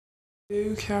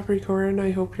Hello Capricorn,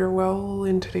 I hope you're well.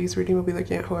 In today's reading, we'll be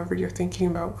looking at whoever you're thinking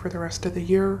about for the rest of the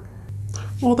year.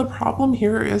 Well, the problem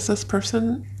here is this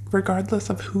person, regardless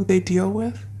of who they deal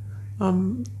with,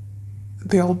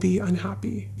 they'll be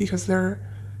unhappy because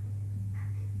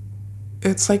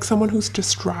it's like someone who's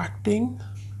distracting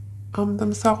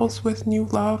themselves with new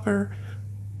love or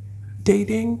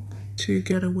dating to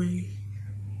get away.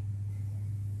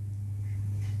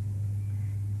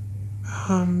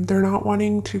 They're not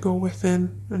wanting to go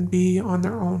within and be on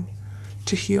their own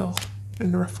to heal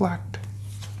and reflect.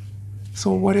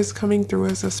 So what is coming through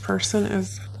is this person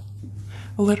is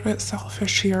a little bit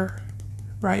selfish here,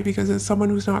 right? Because it's someone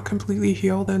who's not completely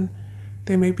healed and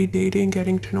they may be dating,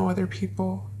 getting to know other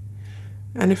people.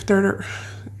 And if they're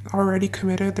already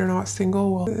committed, they're not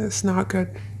single, well, it's not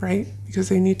good, right? Because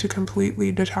they need to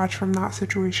completely detach from that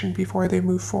situation before they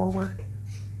move forward.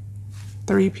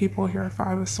 3 people here,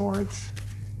 5 of Swords.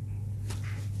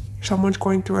 Someone's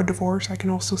going through a divorce. I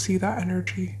can also see that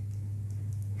energy.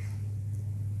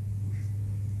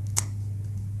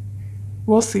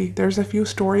 We'll see. There's a few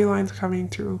storylines coming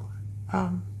through.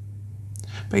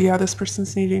 But yeah, this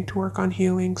person's needing to work on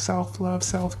healing, self-love,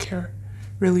 self-care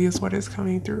really is what is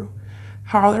coming through.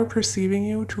 How they're perceiving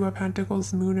you, 2 of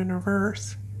Pentacles, Moon in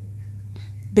reverse.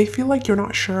 They feel like you're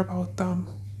not sure about them.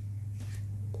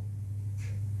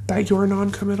 That you're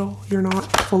non-committal. You're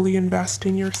not fully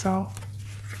investing yourself.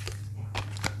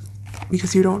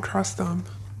 Because you don't trust them.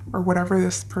 Or whatever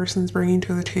this person's bringing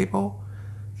to the table.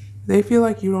 They feel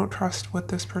like you don't trust what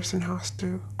this person has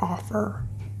to offer.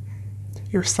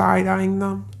 You're side-eyeing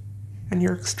them, and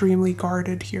you're extremely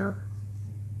guarded here.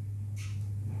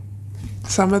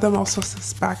 Some of them also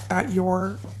suspect that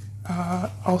you're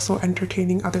also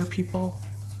entertaining other people.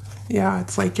 Yeah,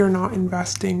 it's like you're not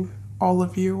investing all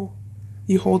of you.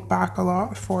 You hold back a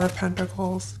lot. 4 of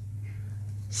Pentacles.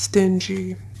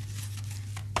 Stingy.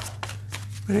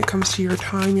 When it comes to your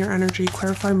time, your energy,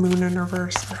 clarify Moon in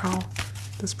reverse for how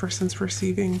this person's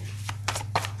receiving.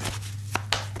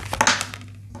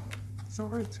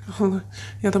 Swords.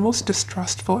 Yeah, the most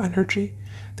distrustful energy.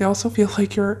 They also feel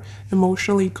like you're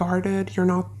emotionally guarded. You're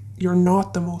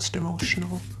not the most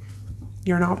emotional.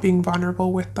 You're not being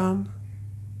vulnerable with them.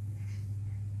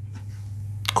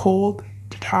 Cold,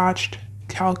 detached,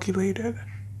 calculated.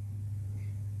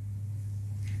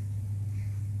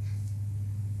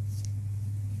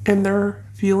 In their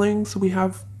feelings, we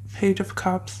have Page of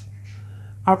Cups,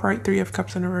 upright 3 of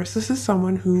Cups in reverse. This is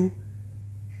someone who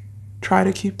try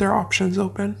to keep their options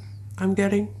open, I'm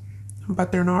getting,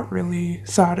 but they're not really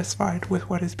satisfied with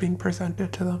what is being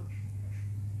presented to them.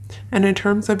 And in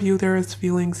terms of you, there is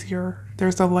feelings here.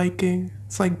 There's a liking.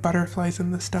 It's like butterflies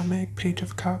in the stomach, Page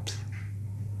of Cups.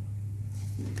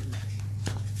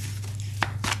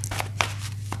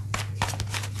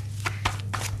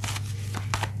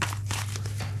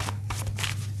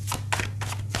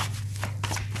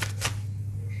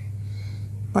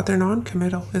 But they're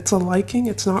non-committal. It's a liking.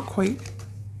 It's not quite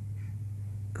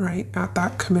right at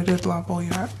that committed level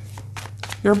yet.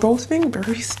 You're both being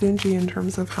very stingy in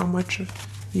terms of how much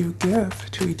you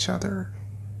give to each other.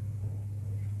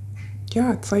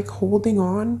 Yeah, it's like holding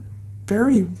on.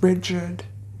 Very rigid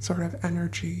sort of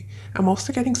energy. I'm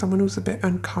also getting someone who's a bit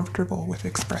uncomfortable with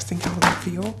expressing how they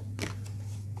feel.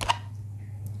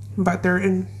 But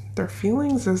their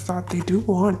feelings is that they do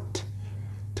want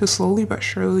to slowly but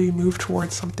surely move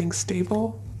towards something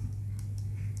stable.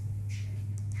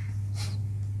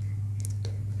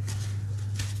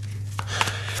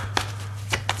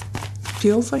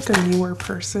 Feels like a newer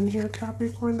person here,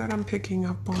 Capricorn, that I'm picking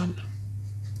up on.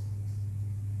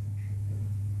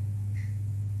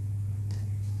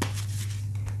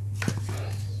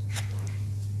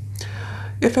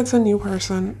 If it's a new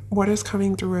person, what is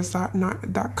coming through is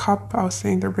that cup. I was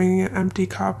saying they're bringing an empty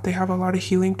cup. They have a lot of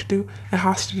healing to do. It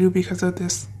has to do because of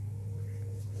this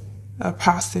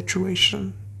past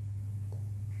situation.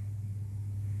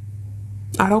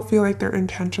 I don't feel like their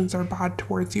intentions are bad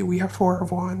towards you. We have 4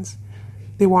 of Wands.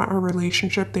 They want a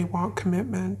relationship. They want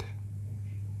commitment.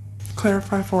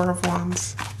 Clarify 4 of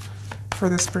Wands for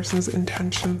this person's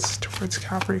intentions towards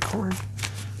Capricorn.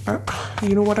 But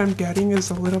you know what I'm getting is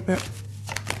a little bit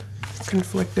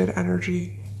conflicted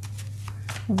energy.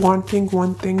 Wanting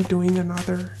one thing, doing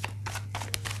another.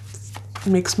 It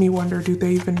makes me wonder, do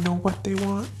they even know what they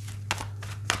want?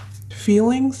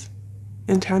 Feelings,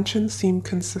 intentions seem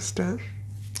consistent.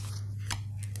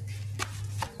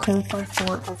 Clarify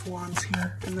 4 of Wands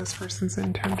here in this person's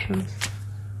intentions.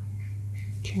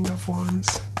 King of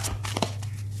Wands.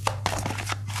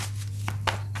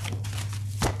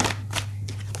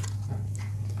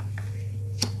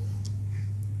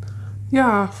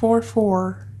 Yeah,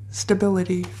 4-4.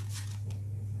 stability,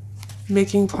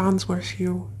 making plans with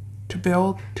you to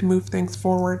build, to move things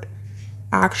forward.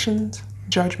 Actions,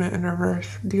 judgment in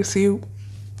reverse. Do you see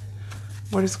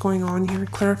what is going on here?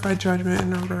 Clarify judgment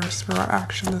in reverse for what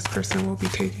action this person will be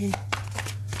taking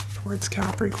towards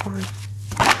Capricorn.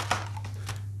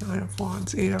 Nine of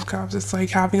Wands, Eight of Cups. It's like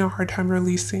having a hard time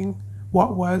releasing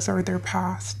what was or their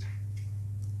past.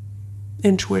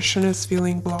 Intuition is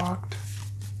feeling blocked.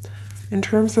 In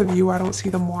terms of you, I don't see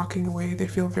them walking away. They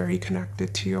feel very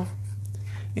connected to you.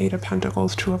 Eight of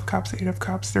Pentacles, Two of Cups, Eight of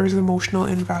Cups. There's emotional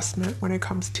investment when it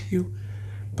comes to you.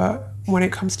 But when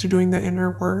it comes to doing the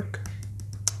inner work,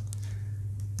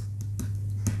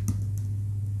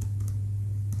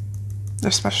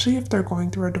 especially if they're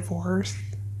going through a divorce,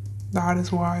 that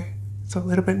is why it's a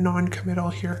little bit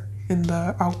non-committal here in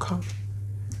the outcome.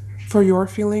 For your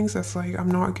feelings, it's like, I'm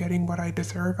not getting what I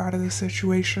deserve out of this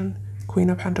situation. Queen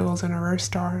of Pentacles in reverse,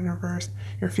 Star in reverse.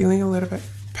 You're feeling a little bit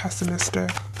pessimistic.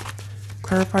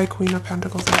 Clarify Queen of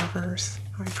Pentacles in reverse,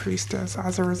 High Priestess.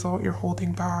 As a result, you're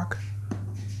holding back.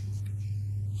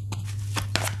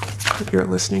 You're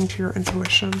listening to your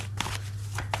intuition.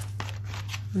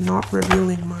 Not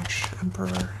revealing much,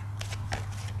 Emperor.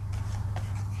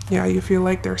 Yeah, you feel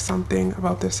like there's something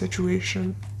about this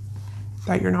situation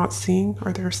that you're not seeing,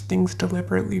 or there's things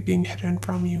deliberately being hidden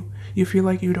from you. You feel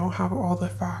like you don't have all the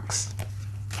facts.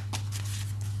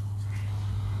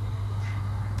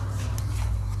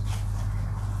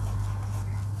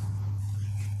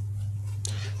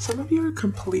 Some of you are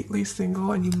completely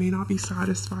single and you may not be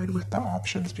satisfied with the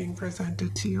options being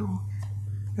presented to you.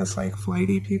 It's like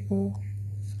flighty people,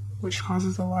 which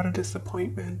causes a lot of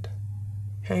disappointment.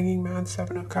 Hanging Man,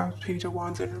 Seven of Cups, Page of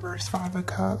Wands in reverse, Five of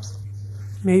Cups.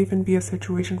 May even be a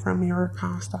situation from your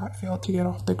past that failed to get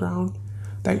off the ground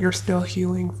that you're still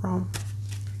healing from.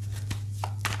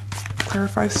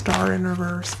 Clarify Star in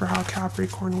reverse for how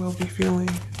Capricorn will be feeling.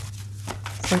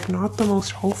 It's like not the most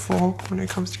hopeful when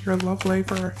it comes to your love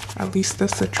life, or at least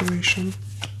this situation.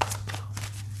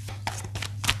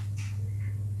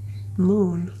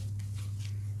 Moon.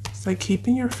 It's like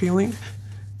keeping your feelings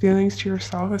to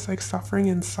yourself is like suffering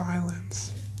in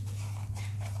silence.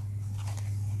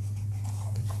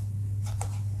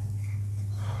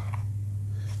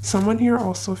 Someone here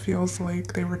also feels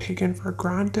like they were taken for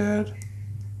granted.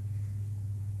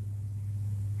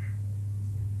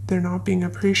 They're not being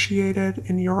appreciated.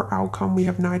 In your outcome, we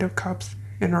have Knight of Cups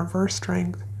in reverse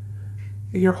strength.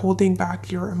 You're holding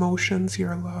back your emotions,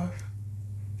 your love.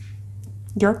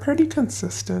 You're pretty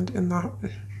consistent in that.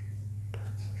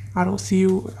 I don't see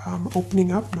you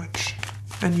opening up much.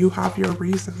 And you have your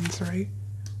reasons, right?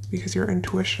 Because your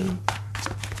intuition.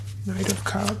 Knight of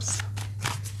Cups.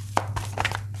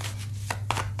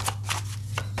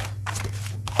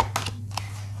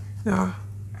 Yeah,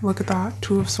 look at that.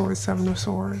 Two of Swords, Seven of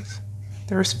Swords.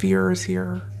 There's fears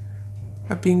here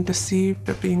of being deceived,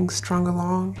 of being strung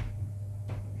along.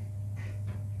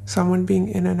 Someone being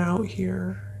in and out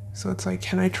here. So it's like,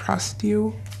 can I trust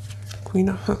you? Queen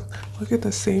of... Look at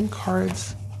the same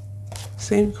cards.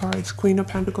 Same cards. Queen of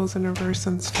Pentacles in reverse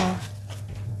and Star.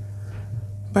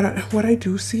 But what I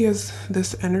do see is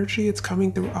this energy, it's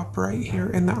coming through upright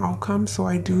here in the outcome. So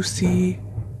I do see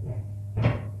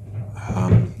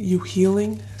you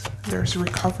healing. There's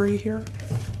recovery here.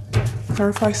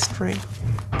 Clarify strength.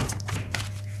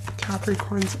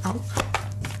 Capricorn's outcome.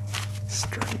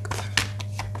 Strength.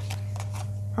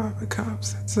 Five of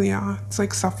Cups. So yeah, it's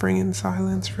like suffering in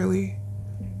silence, really.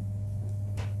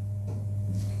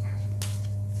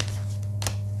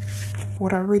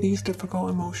 Whatever these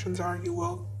difficult emotions are, you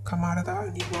will come out of that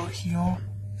and you will heal.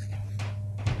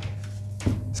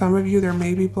 Some of you, there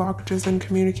may be blockages in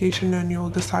communication and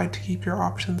you'll decide to keep your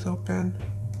options open.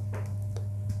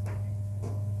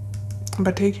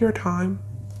 But take your time.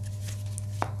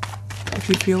 If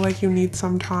you feel like you need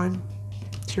some time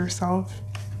to yourself,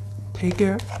 take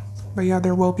it. But yeah,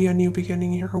 there will be a new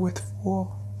beginning here with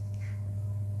Fool.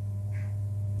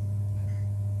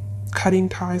 Cutting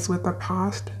ties with the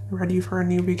past, ready for a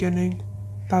new beginning.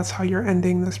 That's how you're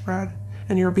ending this spread.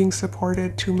 And you're being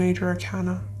supported, two major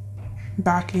arcana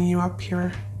backing you up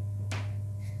here.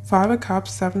 Five of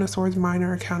Cups, Seven of Swords, minor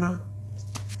arcana.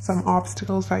 Some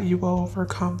obstacles that you will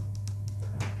overcome.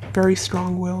 Very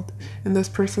strong-willed. In this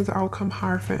person's outcome,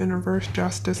 Hierophant in reverse,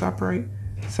 Justice upright,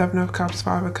 Seven of Cups,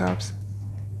 Five of Cups.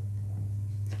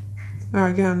 Now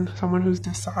again, someone who's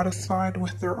dissatisfied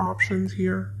with their options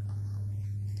here.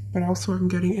 But also I'm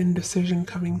getting indecision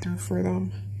coming through for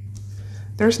them.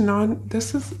 There's none.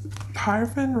 This is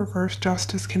Hierophant reverse,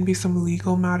 Justice can be some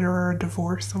legal matter or a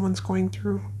divorce someone's going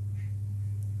through.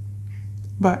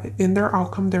 But in their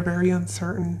outcome, they're very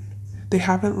uncertain. They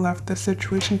haven't left the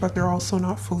situation, but they're also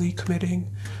not fully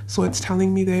committing. So it's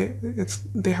telling me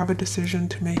they have a decision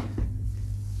to make.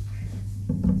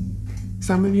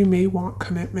 Some of you may want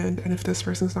commitment, and if this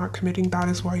person's not committing, that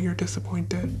is why you're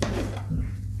disappointed.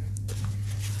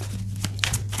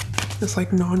 It's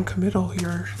like non-committal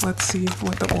here. Let's see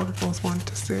what the oracles want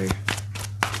to say.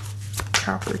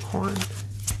 Capricorn.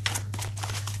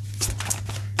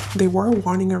 They were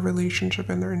wanting a relationship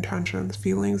in their intentions.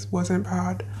 Feelings wasn't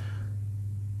bad.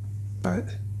 But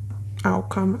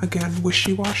outcome, again,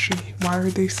 wishy-washy. Why are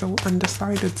they so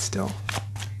undecided still?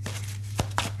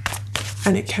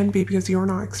 And it can be because you're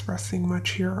not expressing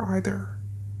much here either.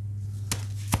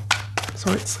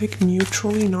 So it's like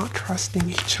mutually not trusting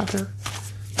each other.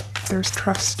 There's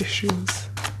trust issues.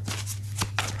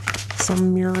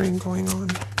 Some mirroring going on.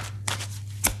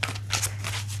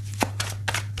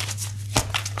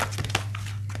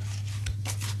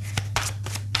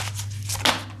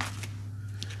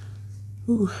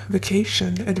 Ooh,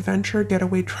 vacation, adventure,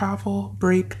 getaway, travel,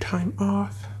 break, time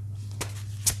off.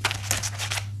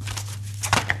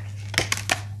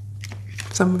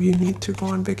 Some of you need to go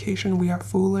on vacation. We have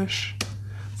foolish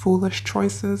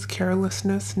choices,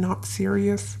 carelessness, not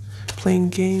serious, playing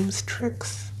games,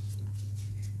 tricks.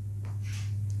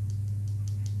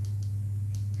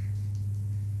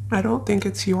 I don't think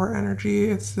it's your energy,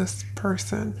 it's this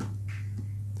person.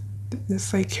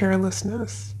 This like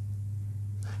carelessness.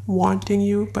 Wanting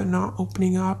you but not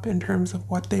opening up in terms of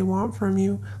what they want from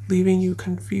you, leaving you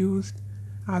confused.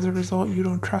 As a result, you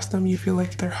don't trust them, you feel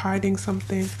like they're hiding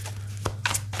something.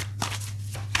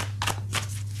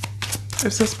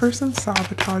 Is this person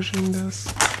sabotaging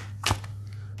this?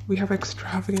 We have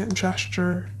extravagant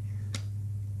gesture.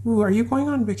 Ooh, are you going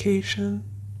on vacation?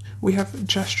 We have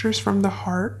gestures from the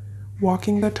heart,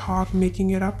 walking the talk,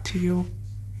 making it up to you.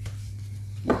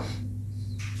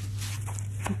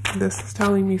 This is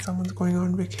telling me someone's going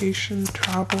on vacation,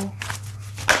 travel.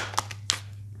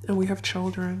 And we have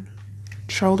children.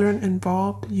 Children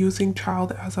involved, using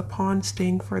child as a pawn,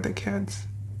 staying for the kids.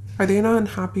 Are they in an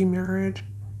unhappy marriage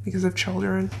because of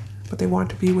children, but they want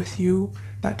to be with you,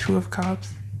 that Two of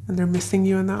Cups, and they're missing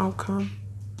you in the outcome?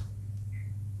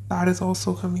 That is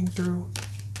also coming through.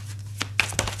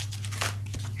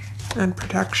 And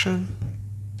protection.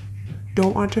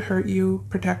 Don't want to hurt you,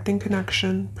 protecting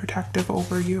connection, protective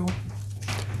over you.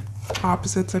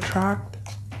 Opposites attract.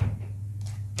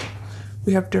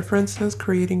 We have differences,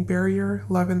 creating barrier,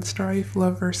 love and strife,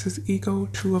 love versus ego,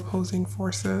 two opposing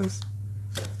forces.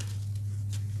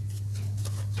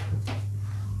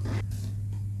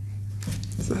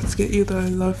 So let's get you the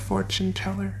love fortune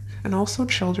teller. And also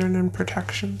children and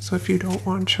protection. So if you don't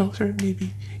want children,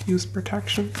 maybe use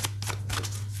protection.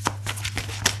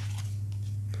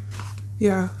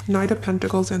 Yeah, Knight of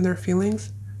Pentacles and their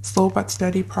feelings, slow but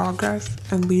steady progress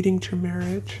and leading to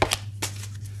marriage,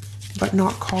 but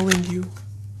not calling you.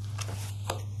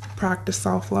 Practice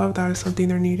self-love, that is something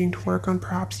they're needing to work on,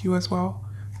 perhaps you as well.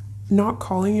 Not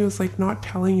calling you is like not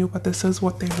telling you, but this is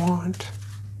what they want.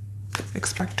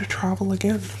 Expect to travel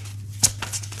again.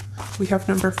 We have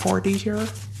number 40 here.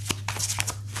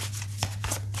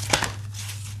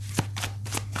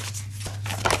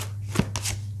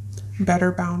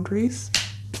 Better boundaries.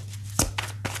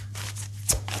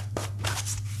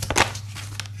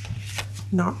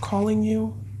 Not calling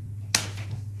you.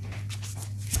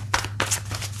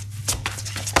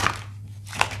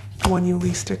 When you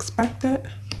least expect it.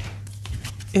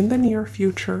 In the near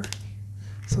future.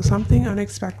 So something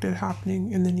unexpected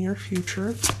happening in the near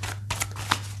future.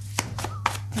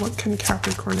 What can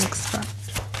Capricorn expect?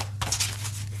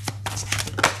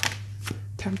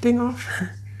 Tempting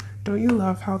offer. Don't you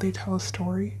love how they tell a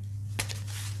story?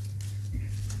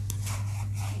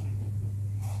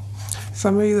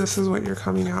 Some of you, this is what you're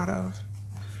coming out of.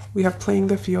 We have playing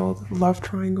the field, love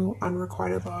triangle,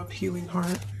 unrequited love, healing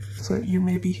heart. So you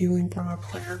may be healing from a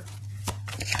player.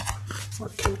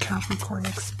 What can Capricorn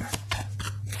expect?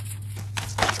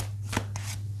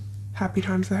 Happy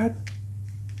times ahead.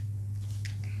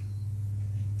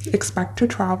 Expect to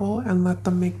travel and let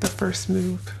them make the first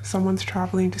move. Someone's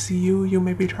traveling to see you, you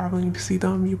may be traveling to see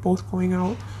them, you both going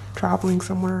out, traveling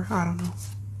somewhere, I don't know.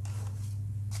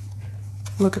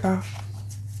 Look at that.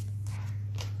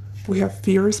 We have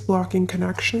fears blocking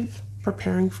connection,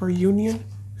 preparing for union,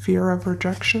 fear of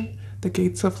rejection, the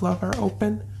gates of love are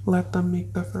open, let them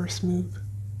make the first move.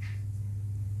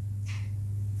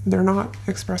 They're not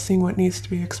expressing what needs to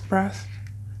be expressed,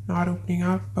 not opening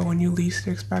up, but when you least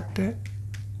expect it,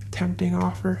 tempting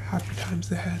offer, happy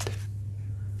times ahead.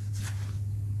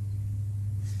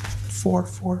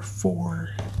 444.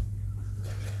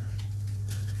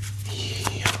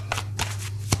 Yeah.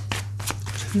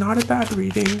 Not a bad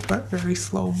reading, but very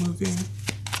slow moving.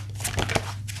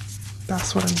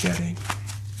 That's what I'm getting.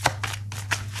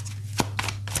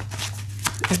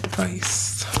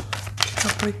 Advice.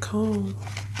 Capricorn.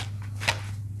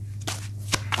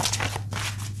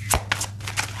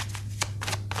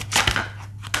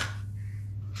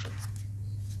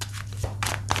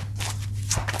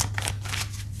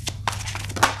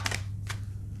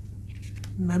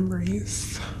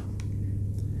 Memories.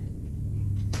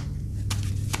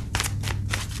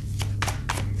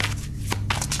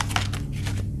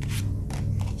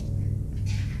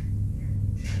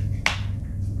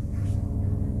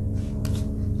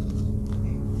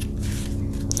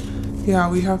 Yeah,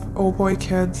 we have oh boy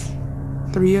kids.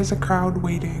 3 is a crowd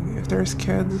waiting. If there's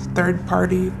kids, third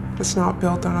party, it's not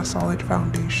built on a solid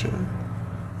foundation.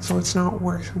 So it's not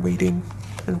worth waiting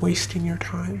and wasting your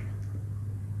time.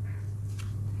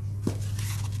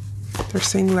 They're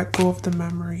saying let go of the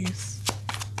memories.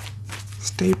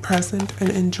 Stay present and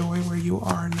enjoy where you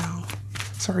are now.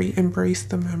 Sorry, embrace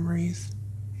the memories,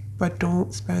 but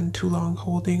don't spend too long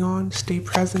holding on. Stay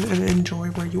present and enjoy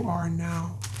where you are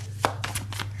now.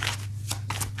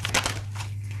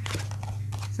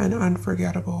 And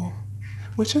unforgettable,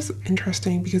 which is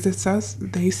interesting because it says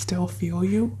they still feel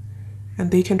you and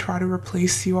they can try to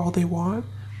replace you all they want,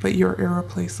 but you're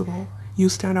irreplaceable. You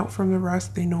stand out from the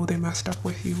rest. They know they messed up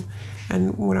with you.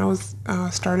 And when I was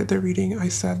started the reading, I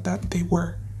said that they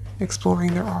were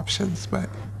exploring their options, but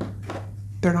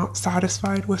they're not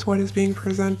satisfied with what is being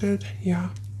presented. Yeah,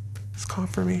 it's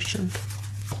confirmation.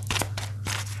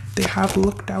 They have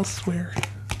looked elsewhere,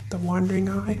 the wandering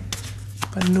eye,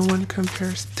 but no one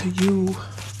compares to you.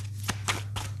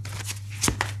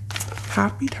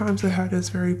 Happy times ahead is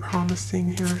very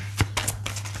promising here.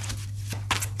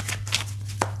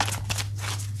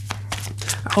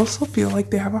 I also feel like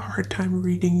they have a hard time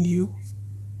reading you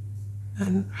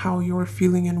and how you're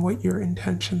feeling and what your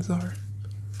intentions are.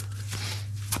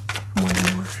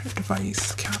 One more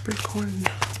advice, Capricorn.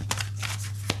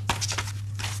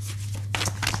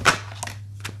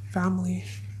 Family.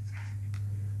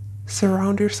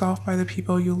 Surround yourself by the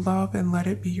people you love and let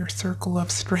it be your circle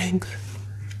of strength.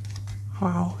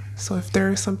 Wow. So if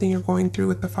there is something you're going through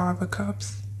with the 5 of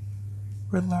Cups,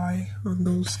 rely on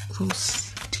those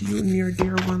close to you and your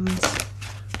dear ones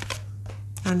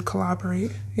and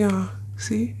collaborate. Yeah.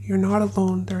 See, you're not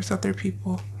alone. There's other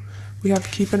people. We have to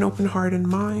keep an open heart and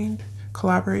mind.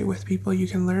 Collaborate with people you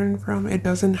can learn from. It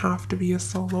doesn't have to be a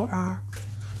solo act.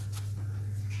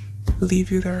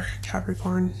 Leave you there,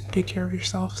 Capricorn. Take care of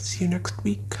yourself. See you next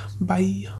week. Bye.